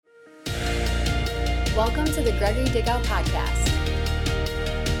Welcome to the Gregory Dickow Podcast.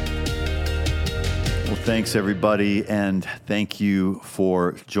 Well, thanks, everybody, and thank you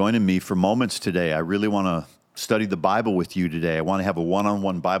for joining me for moments today. I really want to study the Bible with you today. I want to have a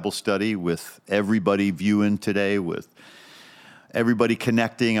one-on-one Bible study with everybody viewing today, with everybody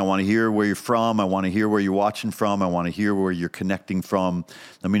connecting. I want to hear where you're from. I want to hear where you're watching from. I want to hear where you're connecting from.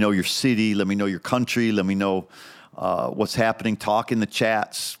 Let me know your city. Let me know your country. Let me know what's happening. Talk in the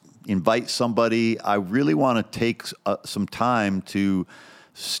chats. Invite somebody. I really want to take some time to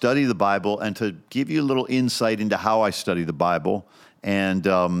study the Bible and to give you a little insight into how I study the Bible. And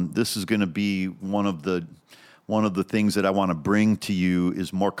this is going to be one of the things that I want to bring to you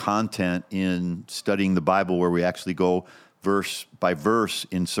is more content in studying the Bible, where we actually go verse by verse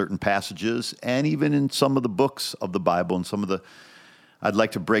in certain passages, and even in some of the books of the Bible, and I'd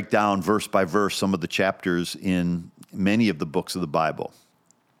like to break down verse by verse some of the chapters in many of the books of the Bible.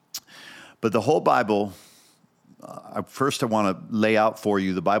 But the whole Bible, first I want to lay out for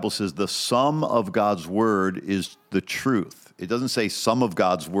you, the Bible says the sum of God's word is the truth. It doesn't say some of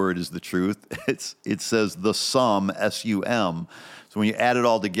God's word is the truth. It says the sum, S-U-M. So when you add it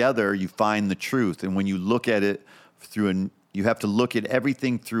all together, you find the truth. And when you look at it you have to look at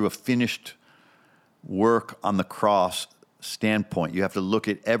everything through a finished work on the cross standpoint. You have to look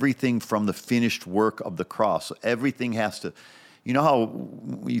at everything from the finished work of the cross. So everything has to, you know how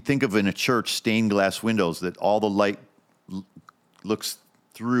you think of in a church stained glass windows, that all the light looks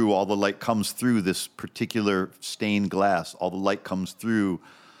through, all the light comes through this particular stained glass. All the light comes through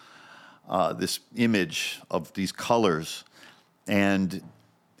this image of these colors. And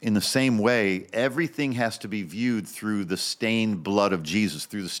in the same way, everything has to be viewed through the stained blood of Jesus,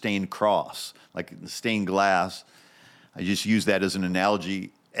 through the stained cross, like the stained glass. I just use that as an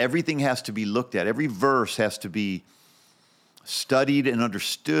analogy. Everything has to be looked at. Every verse has to be studied and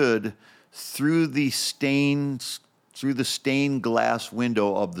understood through the stained glass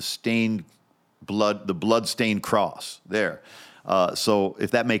window of the stained blood, the blood-stained cross there. So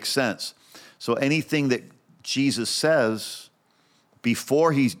if that makes sense. So anything that Jesus says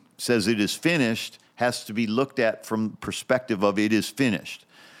before he says it is finished has to be looked at from the perspective of it is finished.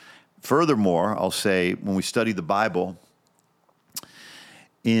 Furthermore, I'll say when we study the Bible,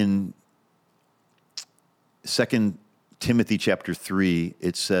 in 2 Timothy chapter 3,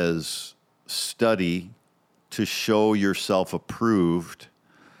 it says, study to show yourself approved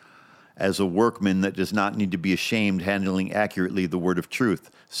as a workman that does not need to be ashamed, handling accurately the word of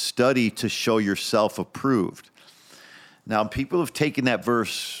truth. Study to show yourself approved. Now, people have taken that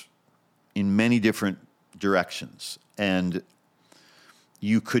verse in many different directions, and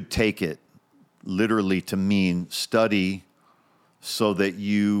you could take it literally to mean study so that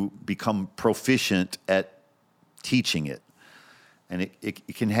you become proficient at teaching it. And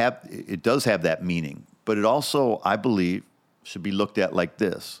it does have that meaning, but it also, I believe, should be looked at like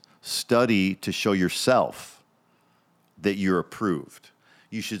this: study to show yourself that you're approved.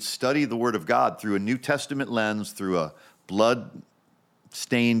 You should study the Word of God through a New Testament lens, through a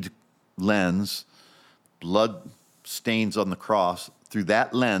blood-stained lens, blood stains on the cross. Through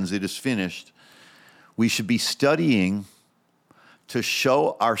that lens, it is finished. We should be studying to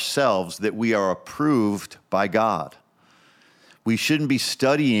show ourselves that we are approved by God. We shouldn't be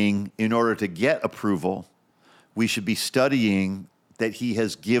studying in order to get approval. We should be studying that He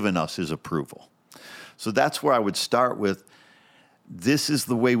has given us His approval. So that's where I would start with. This is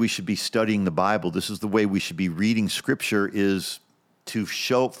the way we should be studying the Bible. This is the way we should be reading Scripture, is to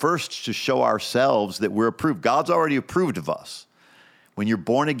show ourselves that we're approved. God's already approved of us. When you're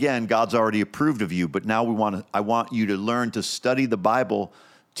born again, God's already approved of you. But now I want you to learn to study the Bible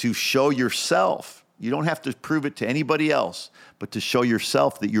to show yourself. You don't have to prove it to anybody else, but to show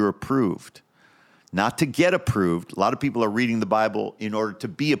yourself that you're approved. Not to get approved. A lot of people are reading the Bible in order to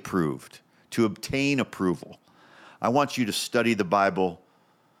be approved, to obtain approval. I want you to study the Bible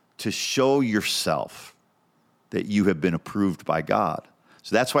to show yourself that you have been approved by God.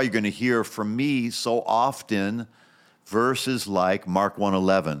 So that's why you're going to hear from me so often verses like Mark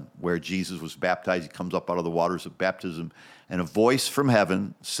 1:11, where Jesus was baptized. He comes up out of the waters of baptism, and a voice from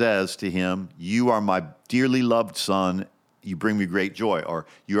heaven says to him, "You are my dearly loved son. You bring me great joy." Or,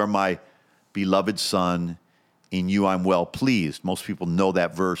 "You are my beloved son. In you I'm well pleased." Most people know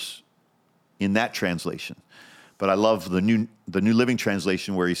that verse in that translation. But I love the New Living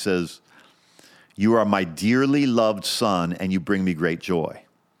Translation, where he says, "You are my dearly loved son, and you bring me great joy."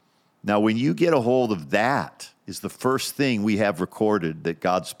 Now, when you get a hold of that, is the first thing we have recorded that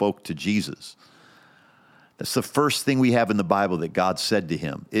God spoke to Jesus. That's the first thing we have in the Bible that God said to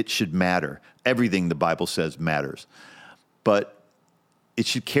him. It should matter. Everything the Bible says matters. But it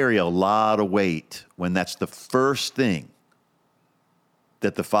should carry a lot of weight when that's the first thing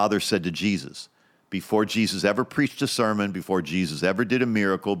that the Father said to Jesus. Before Jesus ever preached a sermon, before Jesus ever did a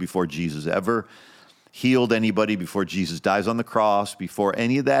miracle, before Jesus ever healed anybody, before Jesus dies on the cross, before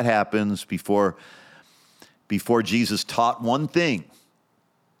any of that happens, before Jesus taught one thing,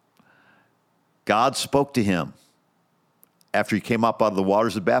 God spoke to him after he came up out of the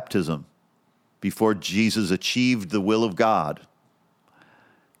waters of baptism. Before Jesus achieved the will of God,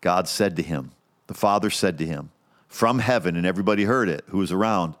 God said to him, the Father said to him from heaven, and everybody heard it who was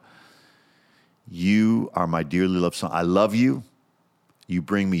around, "You are my dearly loved son. I love you. You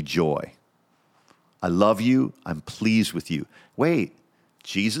bring me joy. I love you. I'm pleased with you." Wait,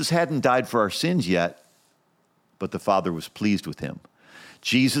 Jesus hadn't died for our sins yet, but the Father was pleased with him.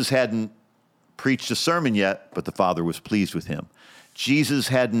 Jesus hadn't preached a sermon yet, but the Father was pleased with him. Jesus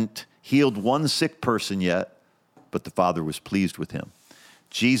hadn't healed one sick person yet, but the Father was pleased with him.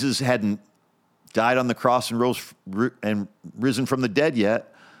 Jesus hadn't died on the cross and risen from the dead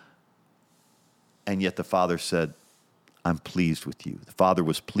yet, and yet the Father said, "I'm pleased with you." The Father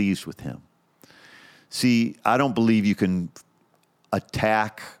was pleased with him. See, I don't believe you can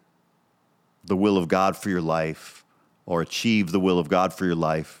attack the will of God for your life or achieve the will of God for your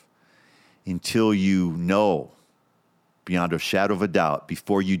life until you know beyond a shadow of a doubt,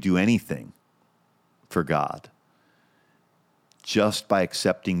 before you do anything for God, just by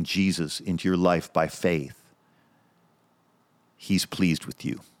accepting Jesus into your life by faith, he's pleased with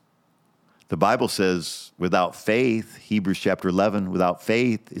you. The Bible says without faith, Hebrews chapter 11, without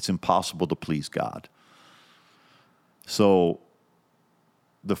faith, it's impossible to please God. So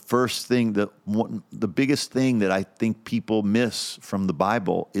the first thing, the biggest thing that I think people miss from the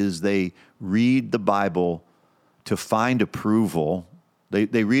Bible is they read the Bible to find approval.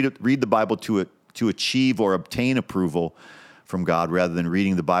 They read the Bible to achieve or obtain approval from God rather than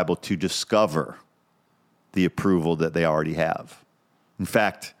reading the Bible to discover the approval that they already have. In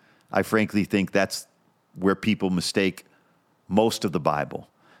fact, I frankly think that's where people mistake most of the Bible.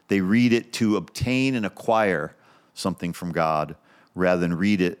 They read it to obtain and acquire something from God rather than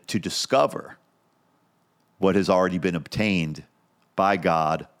read it to discover what has already been obtained by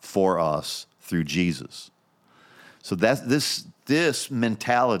God for us through Jesus. So that's this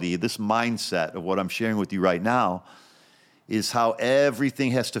mentality, this mindset of what I'm sharing with you right now is how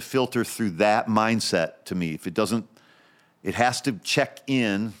everything has to filter through that mindset to me. If it doesn't, it has to check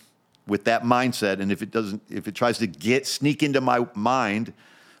in with that mindset. And if it tries to sneak into my mind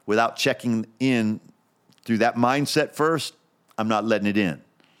without checking in through that mindset first, I'm not letting it in.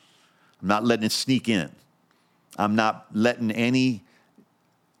 I'm not letting it sneak in. I'm not letting any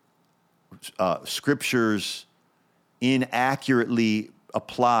scriptures inaccurately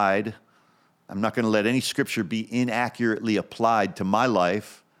applied. I'm not going to let any scripture be inaccurately applied to my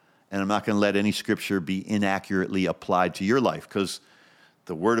life, and I'm not going to let any scripture be inaccurately applied to your life, because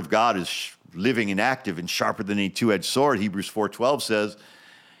the Word of God is living and active and sharper than any two-edged sword. Hebrews 4:12 says,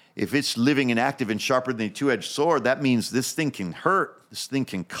 if it's living and active and sharper than a two-edged sword, that means this thing can hurt, this thing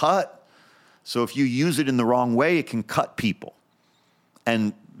can cut. So if you use it in the wrong way, it can cut people.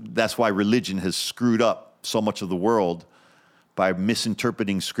 And that's why religion has screwed up so much of the world by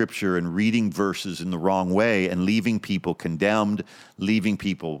misinterpreting scripture and reading verses in the wrong way and leaving people condemned, leaving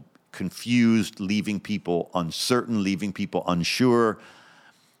people confused, leaving people uncertain, leaving people unsure.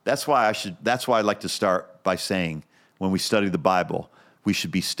 That's why I like to start by saying when we study the Bible, we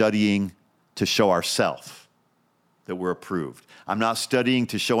should be studying to show ourselves that we're approved. I'm not studying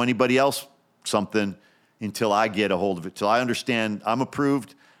to show anybody else something until I get a hold of it, till I understand I'm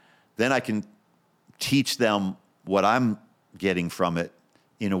approved. Then I can teach them what I'm getting from it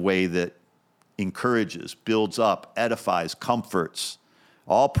in a way that encourages, builds up, edifies, comforts.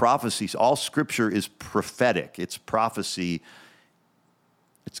 All prophecies, all scripture is prophetic. It's prophecy.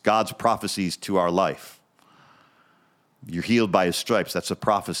 It's God's prophecies to our life. You're healed by his stripes. That's a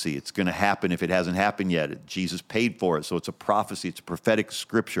prophecy. It's going to happen if it hasn't happened yet. Jesus paid for it, so it's a prophecy. It's a prophetic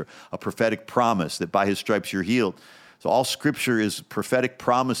scripture, a prophetic promise that by his stripes you're healed. So all scripture is prophetic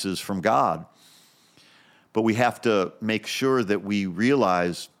promises from God. But we have to make sure that we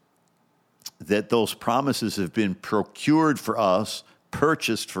realize that those promises have been procured for us,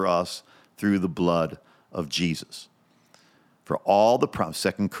 purchased for us through the blood of Jesus. For all the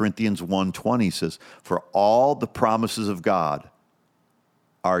promises, 2 Corinthians 1:20 says, for all the promises of God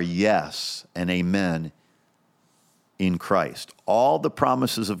are yes and amen in Christ. All the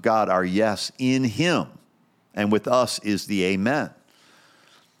promises of God are yes in him, and with us is the amen.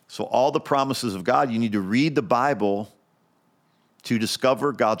 So all the promises of God, you need to read the Bible to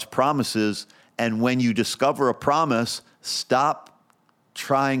discover God's promises, and when you discover a promise, stop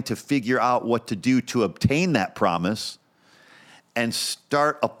trying to figure out what to do to obtain that promise and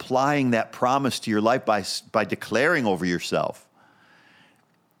start applying that promise to your life by declaring over yourself,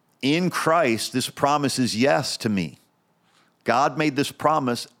 in Christ, this promise is yes to me. God made this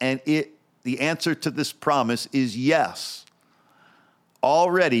promise, and the answer to this promise is yes.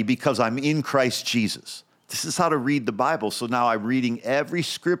 Already, because I'm in Christ Jesus. This is how to read the Bible. So now I'm reading every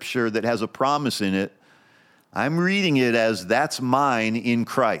scripture that has a promise in it. I'm reading it as that's mine in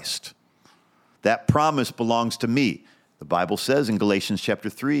Christ. That promise belongs to me. The Bible says in Galatians chapter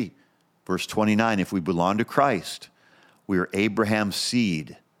 3, verse 29, if we belong to Christ, we are Abraham's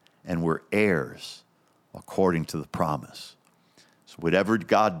seed and we're heirs according to the promise. So whatever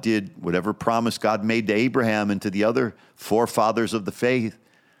God did, whatever promise God made to Abraham and to the other forefathers of the faith,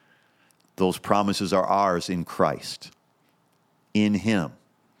 those promises are ours in Christ, in Him.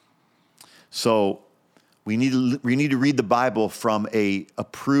 So we need to read the Bible from a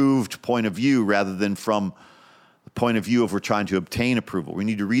approved point of view rather than from the point of view of we're trying to obtain approval. We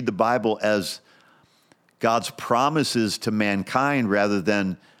need to read the Bible as God's promises to mankind rather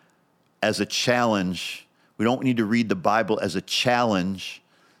than as a challenge. We don't need to read the Bible as a challenge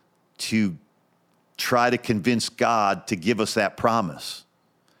to try to convince God to give us that promise.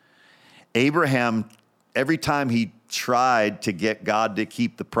 Abraham, every time he tried to get God to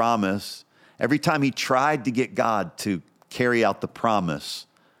keep the promise, every time he tried to get God to carry out the promise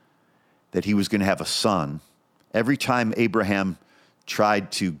that he was going to have a son, every time Abraham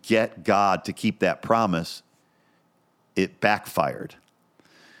tried to get God to keep that promise, it backfired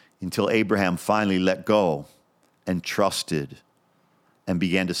until Abraham finally let go and trusted and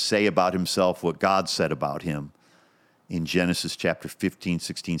began to say about himself what God said about him in Genesis chapter 15,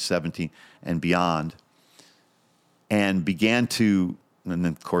 16, 17, and beyond, and began to, and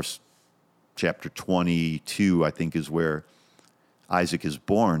then of course, chapter 22, I think, is where Isaac is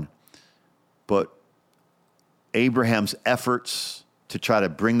born. But Abraham's efforts to try to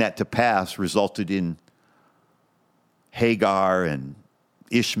bring that to pass resulted in Hagar and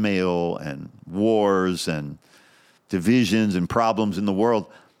Ishmael and wars and divisions and problems in the world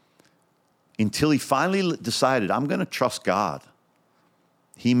until he finally decided, I'm going to trust God.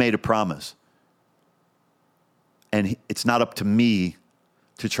 He made a promise. And it's not up to me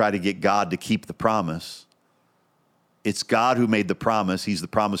to try to get God to keep the promise. It's God who made the promise. He's the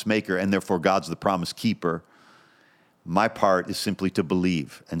promise maker, and therefore God's the promise keeper. My part is simply to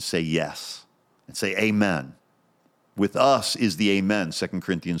believe and say yes and say amen. With us is the amen, 2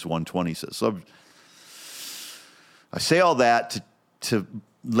 Corinthians 1:20 says. So I say all that to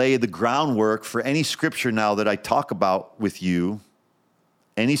lay the groundwork for any scripture now that I talk about with you,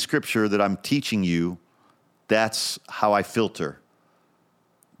 any scripture that I'm teaching you. That's how I filter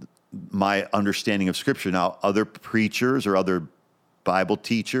my understanding of Scripture. Now, other preachers or other Bible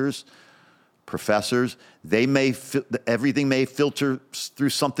teachers, professors, everything may filter through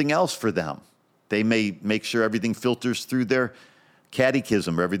something else for them. They may make sure everything filters through their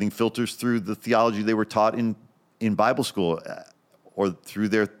catechism, or everything filters through the theology they were taught in Bible school, or through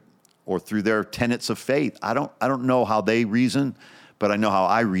their tenets of faith. I don't know how they reason, but I know how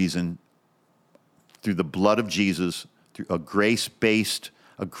I reason. Through the blood of Jesus, through a grace-purchased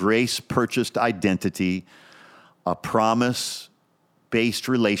identity, a promise-based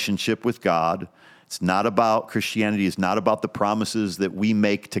relationship with God. Christianity is not about the promises that we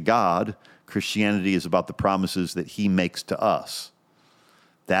make to God. Christianity is about the promises that He makes to us.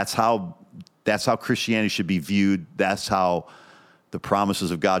 That's how Christianity should be viewed. That's how the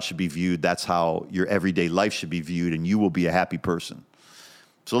promises of God should be viewed. That's how your everyday life should be viewed, and you will be a happy person.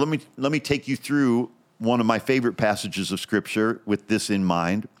 So let me take you through one of my favorite passages of Scripture with this in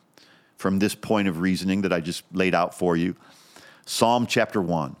mind, from this point of reasoning that I just laid out for you. Psalm chapter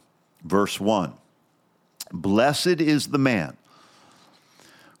 1, verse 1. Blessed is the man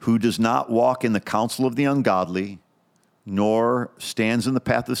who does not walk in the counsel of the ungodly, nor stands in the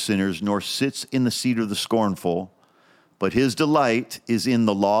path of sinners, nor sits in the seat of the scornful, but his delight is in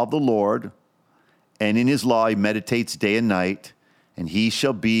the law of the Lord, and in his law he meditates day and night. And he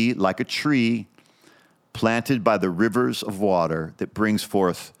shall be like a tree planted by the rivers of water that brings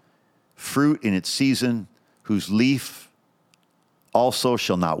forth fruit in its season, whose leaf also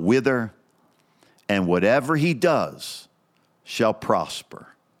shall not wither, and whatever he does shall prosper.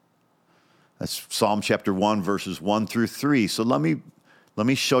 That's Psalm chapter 1, verses 1 through 3. So let me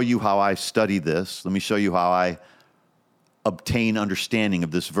show you how I study this. Let me show you how I obtain understanding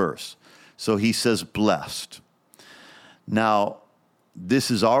of this verse. So he says, blessed. Now,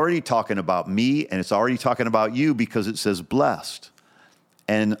 this is already talking about me, and it's already talking about you because it says blessed.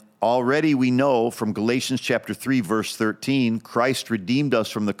 And already we know from Galatians chapter 3, verse 13, Christ redeemed us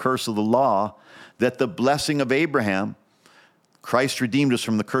from the curse of the law, that the blessing of Abraham, Christ redeemed us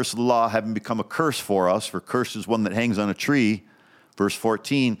from the curse of the law, having become a curse for us, for curse is one that hangs on a tree, verse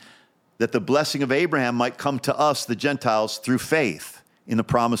 14, that the blessing of Abraham might come to us, the Gentiles, through faith in the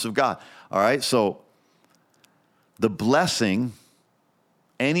promise of God. All right, so the blessing,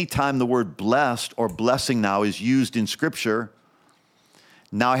 anytime the word blessed or blessing now is used in Scripture,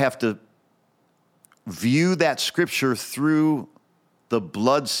 now I have to view that Scripture through the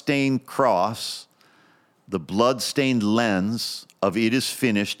blood-stained cross, the blood-stained lens of it is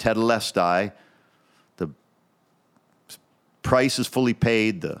finished, tetelestai. The price is fully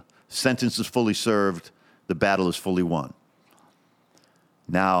paid, the sentence is fully served, the battle is fully won.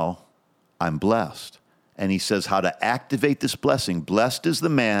 Now I'm blessed. And he says how to activate this blessing. Blessed is the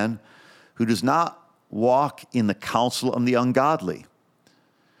man who does not walk in the counsel of the ungodly.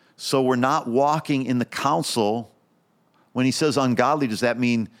 So we're not walking in the counsel. When he says ungodly, does that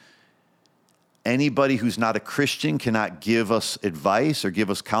mean anybody who's not a Christian cannot give us advice or give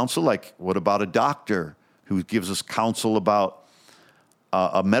us counsel? Like, what about a doctor who gives us counsel about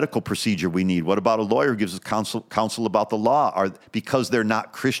a medical procedure we need? What about a lawyer who gives us counsel about the law? Because they're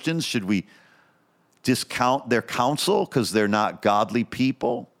not Christians, should we discount their counsel because they're not godly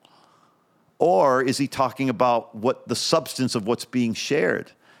people? Or is he talking about what the substance of what's being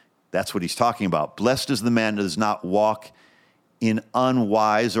shared? That's what he's talking about. Blessed is the man that does not walk in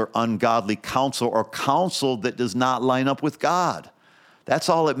unwise or ungodly counsel, or counsel that does not line up with God. That's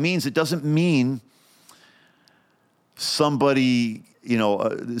all it means. It doesn't mean somebody,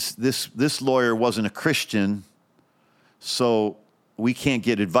 this lawyer wasn't a Christian, so we can't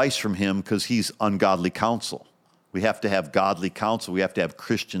get advice from him because he's ungodly counsel. We have to have godly counsel. We have to have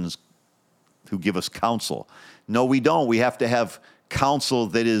Christians who give us counsel. No, we don't. We have to have counsel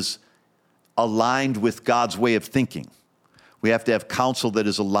that is aligned with God's way of thinking. We have to have counsel that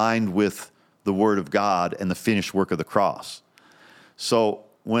is aligned with the Word of God and the finished work of the cross. So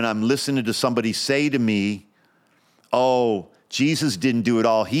when I'm listening to somebody say to me, oh, Jesus didn't do it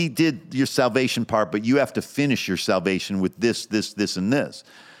all. He did your salvation part, but you have to finish your salvation with this, this, and this.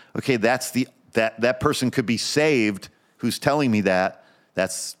 Okay, that person could be saved who's telling me that.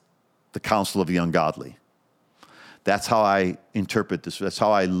 That's the counsel of the ungodly. That's how I interpret this. That's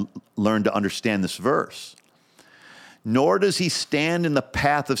how I learn to understand this verse. Nor does he stand in the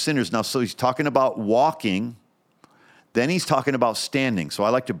path of sinners. Now, so he's talking about walking, then he's talking about standing. So I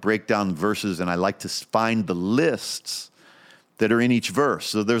like to break down verses, and I like to find the lists that are in each verse.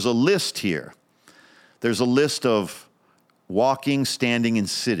 So there's a list here. There's a list of walking, standing, and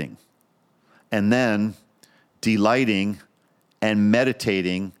sitting, and then delighting and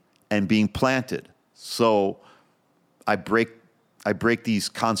meditating and being planted. So I break these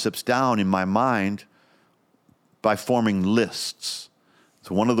concepts down in my mind by forming lists.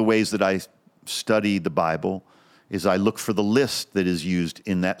 So one of the ways that I study the Bible is I look for the list that is used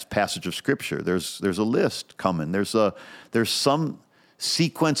in that passage of Scripture. There's a list coming. There's some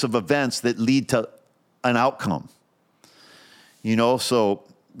sequence of events that lead to an outcome. So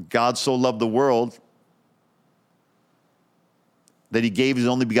God so loved the world that he gave his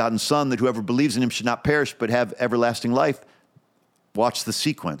only begotten Son, that whoever believes in him should not perish but have everlasting life. Watch the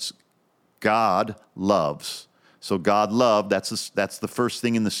sequence. God loves. So God loved, that's the first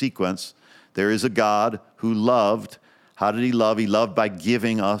thing in the sequence. There is a God who loved. How did he love? He loved by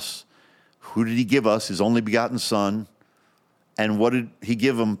giving us. Who did he give us? His only begotten Son. And what did he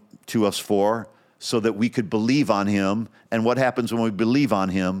give him to us for? So that we could believe on him. And what happens when we believe on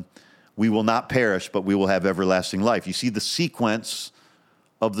him? We will not perish, but we will have everlasting life. You see the sequence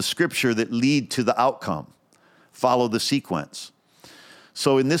of the Scripture that lead to the outcome. Follow the sequence.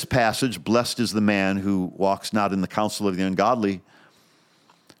 So in this passage, blessed is the man who walks not in the counsel of the ungodly,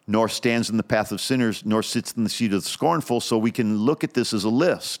 nor stands in the path of sinners, nor sits in the seat of the scornful. So we can look at this as a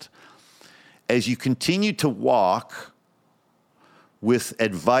list. As you continue to walk with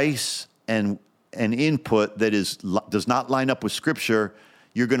advice and input that does not line up with Scripture,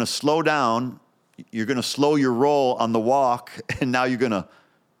 you're going to slow down, you're going to slow your roll on the walk, and now you're going to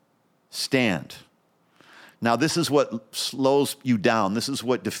stand. Now, this is what slows you down. This is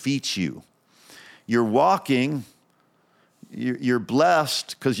what defeats you. You're walking, you're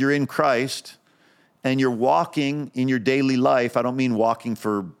blessed because you're in Christ, and you're walking in your daily life. I don't mean walking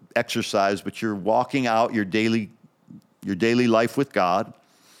for exercise, but you're walking out your daily life with God.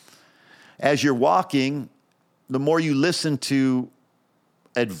 As you're walking, the more you listen to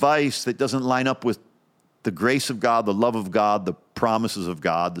advice that doesn't line up with the grace of God, the love of God, the promises of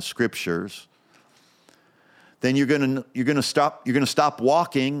God, the Scriptures, then you're going to stop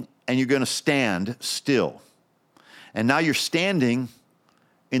walking and you're going to stand still. And now you're standing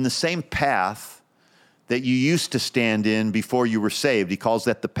in the same path that you used to stand in before you were saved. He calls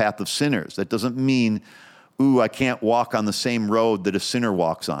that the path of sinners. That doesn't mean, I can't walk on the same road that a sinner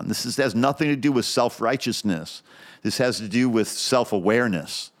walks on. This has nothing to do with self-righteousness. This has to do with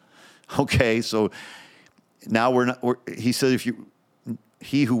self-awareness. Okay, so now he said,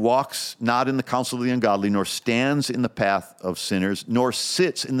 he who walks not in the counsel of the ungodly, nor stands in the path of sinners, nor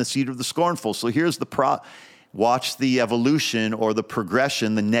sits in the seat of the scornful. So here's watch the evolution or the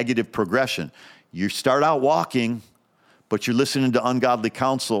progression, the negative progression. You start out walking, but you're listening to ungodly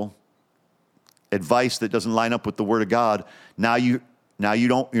counsel, advice that doesn't line up with the Word of God. Now you're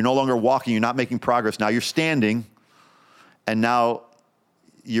no longer walking, you're not making progress. Now you're standing, and now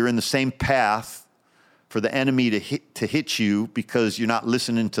you're in the same path for the enemy to hit you because you're not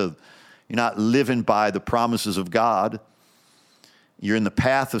you're not living by the promises of God. You're in the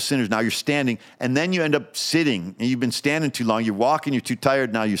path of sinners. Now you're standing, and then you end up sitting, and you've been standing too long. You're walking, you're too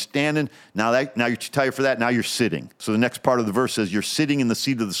tired. Now you're standing. Now you're too tired for that. Now you're sitting. So the next part of the verse says, you're sitting in the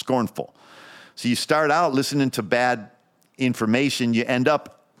seat of the scornful. So you start out listening to bad information. You end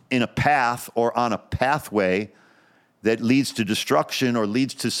up in a path or on a pathway that leads to destruction or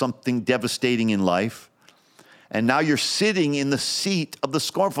leads to something devastating in life. And now you're sitting in the seat of the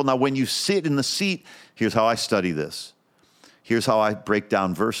scornful. Now, when you sit in the seat, here's how I study this. Here's how I break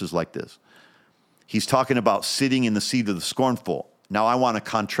down verses like this. He's talking about sitting in the seat of the scornful. Now, I want to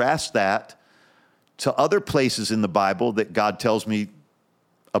contrast that to other places in the Bible that God tells me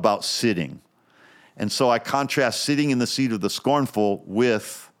about sitting. And so I contrast sitting in the seat of the scornful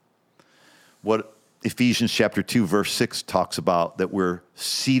with what Ephesians chapter 2, verse 6 talks about, that we're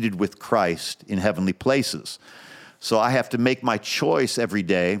seated with Christ in heavenly places. So I have to make my choice every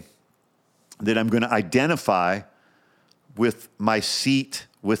day that I'm going to identify with my seat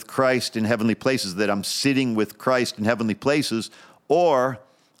with Christ in heavenly places, that I'm sitting with Christ in heavenly places, or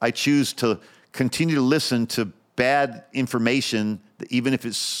I choose to continue to listen to bad information, that even if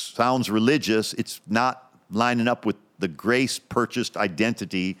it sounds religious, it's not lining up with the grace-purchased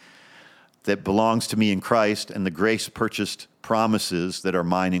identity that belongs to me in Christ, and the grace-purchased promises that are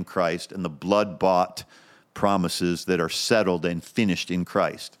mine in Christ, and the blood-bought promises that are settled and finished in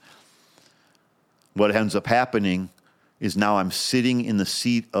Christ. What ends up happening is now I'm sitting in the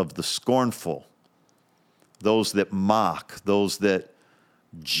seat of the scornful, those that mock, those that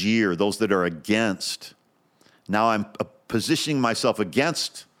jeer, those that are against. Now I'm positioning myself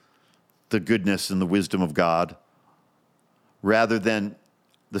against the goodness and the wisdom of God, rather than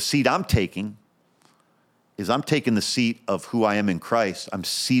the seat I'm taking is I'm taking the seat of who I am in Christ. I'm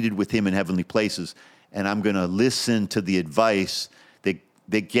seated with him in heavenly places, and I'm going to listen to the advice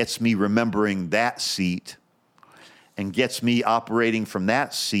that gets me remembering that seat and gets me operating from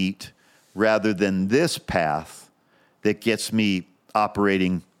that seat, rather than this path that gets me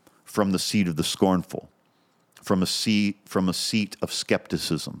operating from the seat of the scornful, from a seat of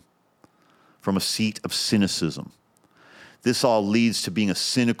skepticism, from a seat of cynicism. This all leads to being a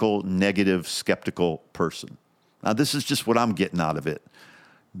cynical, negative, skeptical person. Now, this is just what I'm getting out of it.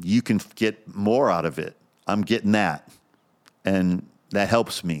 You can get more out of it. I'm getting that. And that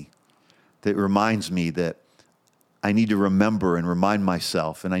helps me. That reminds me that I need to remember and remind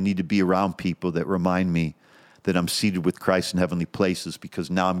myself, and I need to be around people that remind me that I'm seated with Christ in heavenly places, because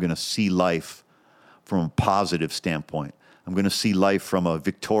now I'm going to see life from a positive standpoint. I'm going to see life from a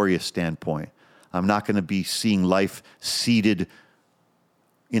victorious standpoint. I'm not going to be seeing life seated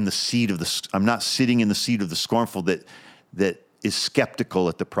in the seat of I'm not sitting in the seat of the scornful that is skeptical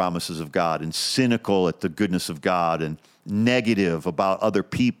at the promises of God and cynical at the goodness of God and negative about other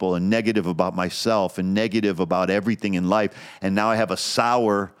people and negative about myself and negative about everything in life. And now I have a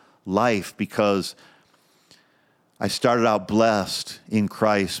sour life because I started out blessed in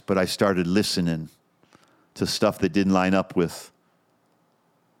Christ, but I started listening to stuff that didn't line up with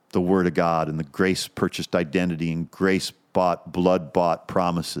the Word of God and the grace-purchased identity and grace-bought, blood-bought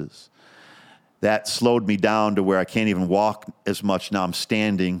promises. That slowed me down to where I can't even walk as much. Now I'm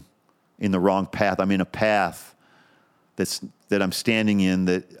standing in the wrong path. I'm in a path that I'm standing in,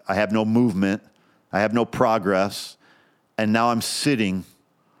 that I have no movement, I have no progress, and now I'm sitting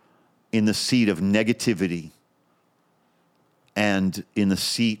in the seat of negativity and in the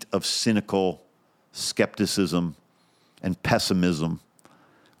seat of cynical skepticism and pessimism,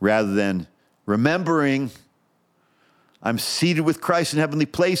 rather than remembering I'm seated with Christ in heavenly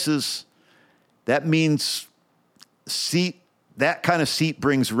places. That means that kind of seat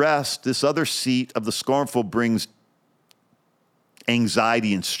brings rest. This other seat of the scornful brings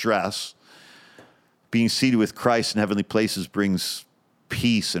anxiety and stress. Being seated with Christ in heavenly places brings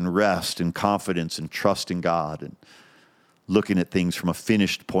peace and rest and confidence and trust in God, and looking at things from a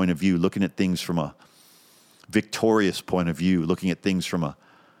finished point of view, looking at things from a victorious point of view, looking at things from a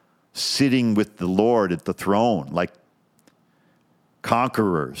sitting with the Lord at the throne like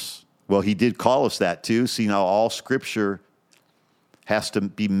conquerors. Well, he did call us that too. See, now all Scripture has to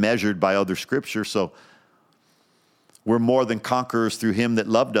be measured by other Scripture, so we're more than conquerors through him that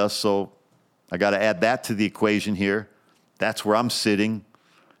loved us, so I got to add that to the equation here. That's where I'm sitting,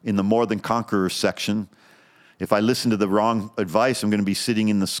 in the more than conquerors section. If I listen to the wrong advice, I'm going to be sitting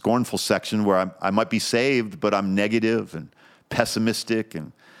in the scornful section where I might be saved, but I'm negative and pessimistic,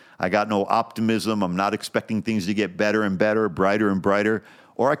 and I got no optimism. I'm not expecting things to get better and better, brighter and brighter.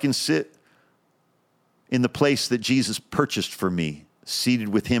 Or I can sit in the place that Jesus purchased for me, seated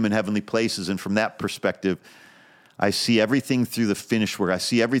with him in heavenly places. And from that perspective, I see everything through the finished work. I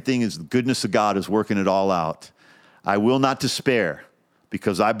see everything as the goodness of God is working it all out. I will not despair,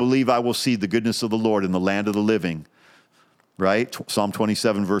 because I believe I will see the goodness of the Lord in the land of the living, right? Psalm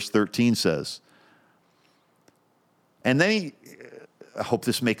 27, verse 13 says. And then I hope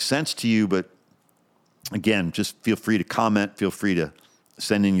this makes sense to you, but again, just feel free to comment, feel free to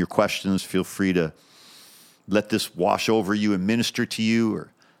send in your questions, feel free to let this wash over you and minister to you,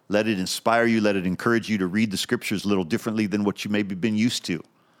 or let it inspire you, let it encourage you to read the Scriptures a little differently than what you maybe been used to.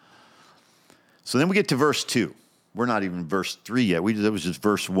 So then we get to verse 2. We're not even verse 3 yet. That was just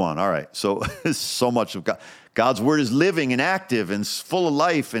verse 1. All right. So so much of God. God's word is living and active and full of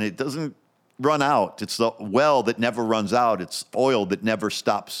life, and it doesn't run out. It's the well that never runs out. It's oil that never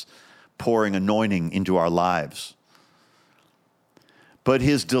stops pouring anointing into our lives. But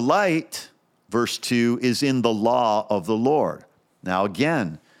his delight, verse 2, is in the law of the Lord. Now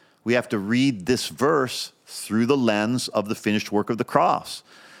again, we have to read this verse through the lens of the finished work of the cross.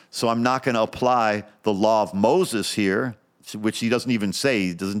 So I'm not going to apply the law of Moses here, which he doesn't even say.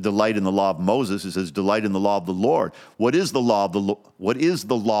 He doesn't delight in the law of Moses. He says delight in the law of the Lord. What is the law of the What is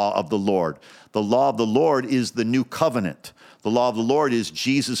the law of the Lord? The law of the Lord is the new covenant. The law of the Lord is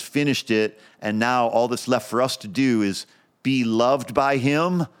Jesus finished it, and now all that's left for us to do is be loved by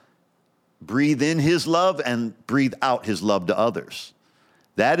him, breathe in his love, and breathe out his love to others.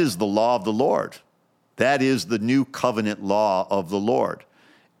 That is the law of the Lord. That is the new covenant law of the Lord.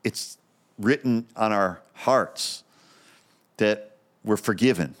 It's written on our hearts that we're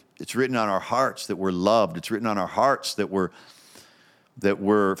forgiven. It's written on our hearts that we're loved. It's written on our hearts that we're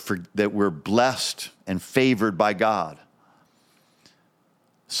blessed and favored by God.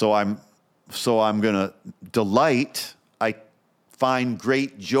 So I'm going to delight. I find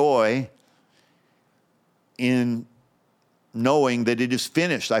great joy in knowing that it is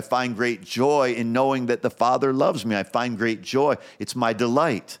finished. I find great joy in knowing that the Father loves me. I find great joy. It's my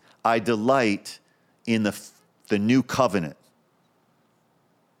delight. I delight in the new covenant.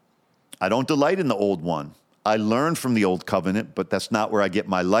 I don't delight in the old one. I learn from the old covenant, but that's not where I get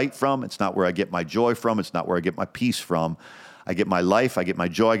my light from. It's not where I get my joy from. It's not where I get my peace from. I get my life, I get my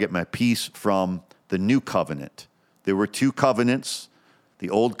joy, I get my peace from the new covenant. There were two covenants. The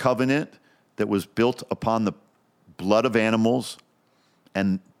old covenant that was built upon the blood of animals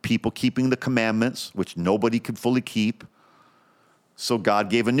and people keeping the commandments, which nobody could fully keep. So God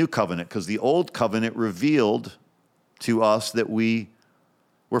gave a new covenant, because the old covenant revealed to us that we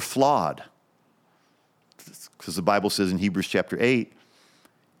were flawed. Because the Bible says in Hebrews chapter 8,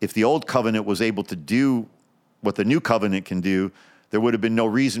 if the old covenant was able to do what the new covenant can do, there would have been no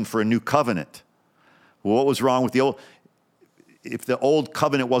reason for a new covenant. Well, what was wrong with the old? If the old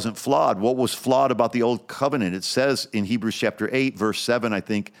covenant wasn't flawed, what was flawed about the old covenant? It says in Hebrews chapter 8, verse 7, I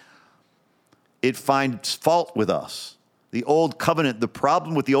think, it finds fault with us. The old covenant, the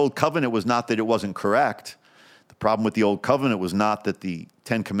problem with the old covenant was not that it wasn't correct. The problem with the old covenant was not that the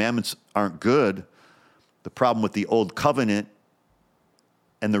 10 commandments aren't good. The problem with the old covenant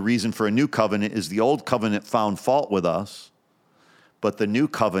and the reason for a new covenant is the old covenant found fault with us, but the new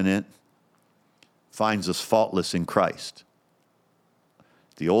covenant finds us faultless in Christ.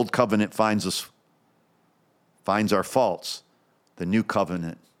 The old covenant finds our faults. The new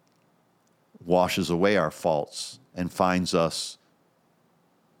covenant washes away our faults and finds us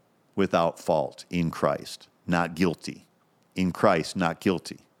without fault in Christ, not guilty. In Christ, not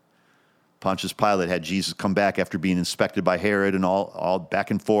guilty. Pontius Pilate had Jesus come back after being inspected by Herod and all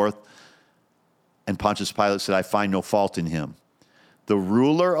back and forth. And Pontius Pilate said, I find no fault in him. The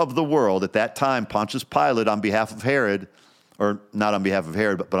ruler of the world at that time, Pontius Pilate, on behalf of Herod, or not on behalf of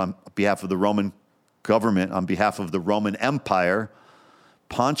Herod, but on behalf of the Roman government, on behalf of the Roman Empire,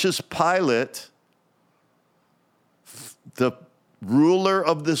 Pontius Pilate, the ruler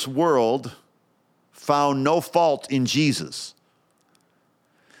of this world, found no fault in Jesus.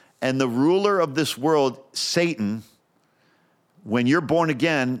 And the ruler of this world, Satan, when you're born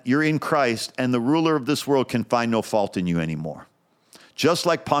again, you're in Christ, and the ruler of this world can find no fault in you anymore. Just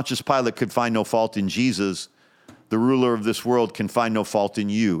like Pontius Pilate could find no fault in Jesus, the ruler of this world can find no fault in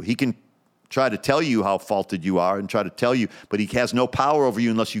you. He can try to tell you how faulted you are and try to tell you, but he has no power over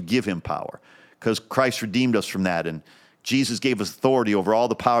you unless you give him power, because Christ redeemed us from that, and Jesus gave us authority over all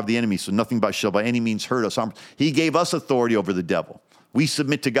the power of the enemy, so nothing shall by any means hurt us. He gave us authority over the devil. We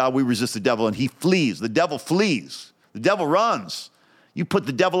submit to God, we resist the devil, and he flees. The devil flees. The devil runs. You put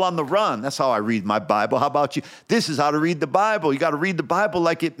the devil on the run. That's how I read my Bible. How about you? This is how to read the Bible. You got to read the Bible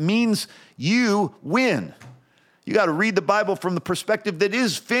like it means you win. You got to read the Bible from the perspective that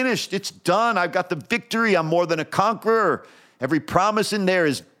is finished. It's done. I've got the victory. I'm more than a conqueror. Every promise in there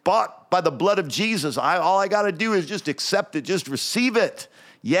is bought by the blood of Jesus. All I got to do is just accept it, just receive it.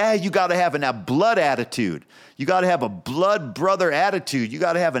 Yeah, you got to have a blood attitude. You got to have a blood brother attitude. You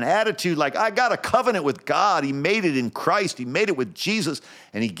got to have an attitude like, I got a covenant with God. He made it in Christ. He made it with Jesus,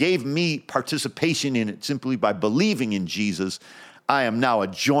 and he gave me participation in it simply by believing in Jesus. I am now a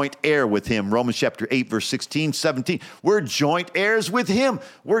joint heir with him. Romans chapter 8, verse 16, 17. We're joint heirs with him.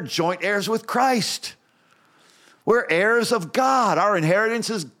 We're joint heirs with Christ. We're heirs of God. Our inheritance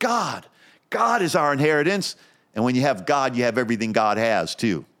is God. God is our inheritance. And when you have God, you have everything God has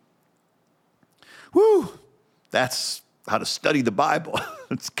too. Woo! That's how to study the Bible.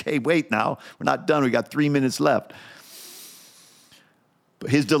 Okay, wait now. We're not done. We got 3 minutes left. But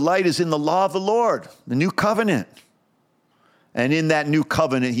his delight is in the law of the Lord, the new covenant. And in that new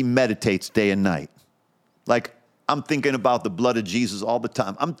covenant, he meditates day and night. Like, I'm thinking about the blood of Jesus all the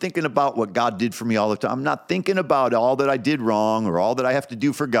time. I'm thinking about what God did for me all the time. I'm not thinking about all that I did wrong or all that I have to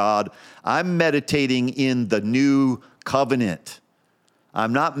do for God. I'm meditating in the new covenant.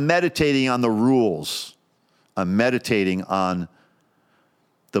 I'm not meditating on the rules. I'm meditating on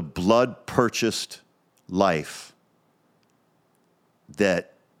the blood-purchased life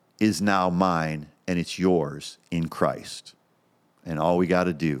that is now mine and it's yours in Christ. And all we got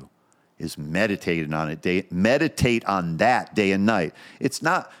to do is meditate on that day and night. It's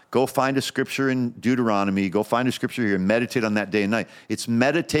not go find a scripture in Deuteronomy, go find a scripture here and meditate on that day and night. It's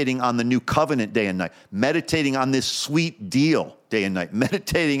meditating on the new covenant day and night, meditating on this sweet deal day and night,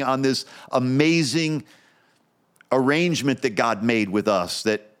 meditating on this amazing arrangement that God made with us,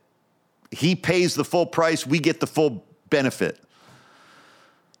 that he pays the full price, we get the full benefit.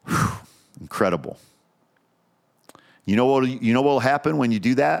 Whew, incredible. You know what will happen when you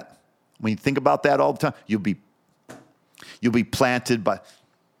do that? When you think about that all the time, you'll be you'll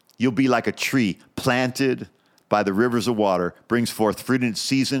be like a tree planted by the rivers of water, brings forth fruit in its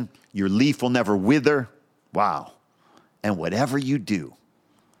season. Your leaf will never wither. Wow. And whatever you do,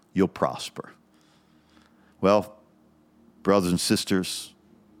 you'll prosper. Well, brothers and sisters,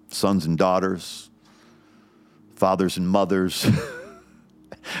 sons and daughters, fathers and mothers,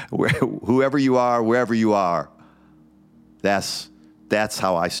 whoever you are, wherever you are, that's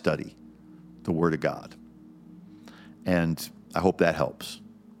how I study the Word of God. And I hope that helps.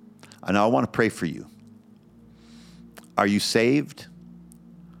 And I want to pray for you. Are you saved?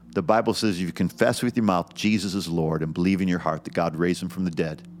 The Bible says if you confess with your mouth Jesus is Lord and believe in your heart that God raised him from the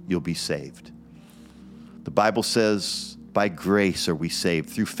dead, you'll be saved. The Bible says by grace are we saved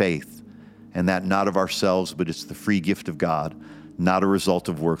through faith, and that not of ourselves, but it's the free gift of God, not a result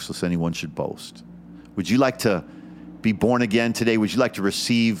of works, lest anyone should boast. Would you like to be born again today? Would you like to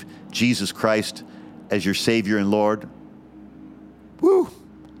receive Jesus Christ as your Savior and Lord? Woo!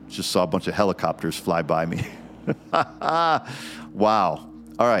 Just saw a bunch of helicopters fly by me. Wow.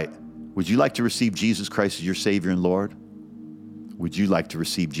 All right. Would you like to receive Jesus Christ as your Savior and Lord? Would you like to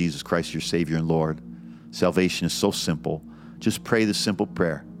receive Jesus Christ as your Savior and Lord? Salvation is so simple. Just pray this simple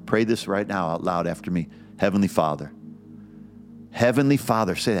prayer. Pray this right now out loud after me. Heavenly Father. Heavenly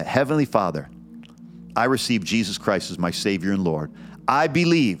Father. Say that. Heavenly Father. I receive Jesus Christ as my Savior and Lord. I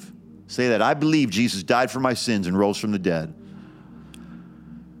believe, say that, I believe Jesus died for my sins and rose from the dead.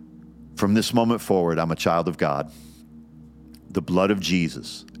 From this moment forward, I'm a child of God. The blood of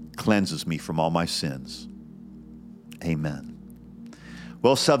Jesus cleanses me from all my sins. Amen.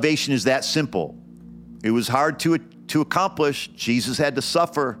 Well, salvation is that simple. It was hard to accomplish. Jesus had to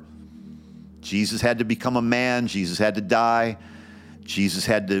suffer. Jesus had to become a man. Jesus had to die. Jesus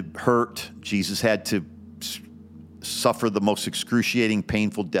had to hurt. Jesus had to suffer the most excruciating,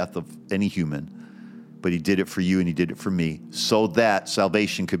 painful death of any human. But he did it for you and he did it for me so that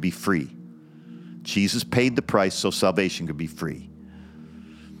salvation could be free. Jesus paid the price so salvation could be free.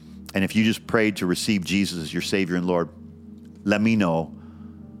 And if you just prayed to receive Jesus as your Savior and Lord, let me know.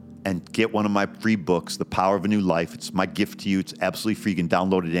 and get one of my free books, The Power of a New Life. It's my gift to you. It's absolutely free. You can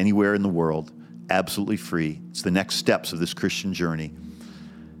download it anywhere in the world. Absolutely free. It's the next steps of this Christian journey.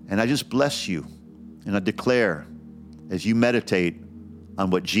 And I just bless you. And I declare, as you meditate on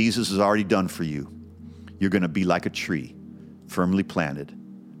what Jesus has already done for you, you're going to be like a tree, firmly planted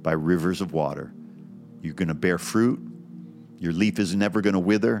by rivers of water. You're going to bear fruit. Your leaf is never going to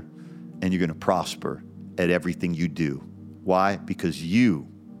wither. And you're going to prosper at everything you do. Why? Because you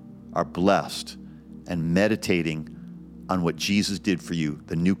are blessed and meditating on what Jesus did for you,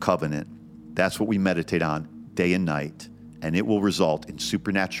 the new covenant. That's what we meditate on day and night. And it will result in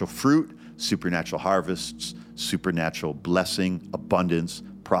supernatural fruit, supernatural harvests, supernatural blessing, abundance,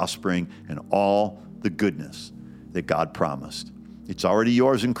 prospering, and all the goodness that God promised. It's already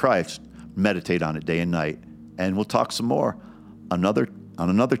yours in Christ. Meditate on it day and night. And we'll talk some more on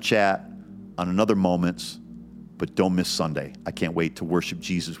another chat, on another moments. But don't miss Sunday. I can't wait to worship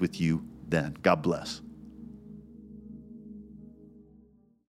Jesus with you then. God bless.